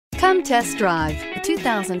Come test drive the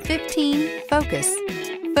 2015 Focus.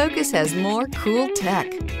 Focus has more cool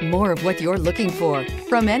tech, more of what you're looking for.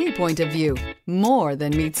 From any point of view, more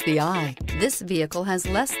than meets the eye. This vehicle has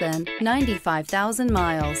less than 95,000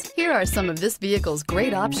 miles. Here are some of this vehicle's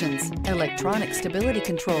great options: electronic stability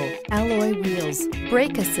control, alloy wheels,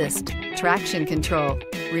 brake assist, traction control,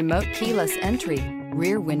 remote keyless entry,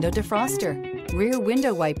 rear window defroster, rear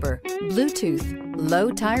window wiper, Bluetooth,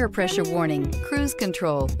 low tire pressure warning, cruise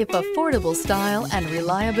control. If affordable style and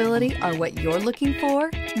reliability are what you're looking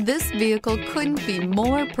for, this vehicle couldn't be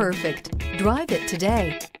more perfect. Drive it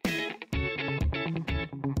today.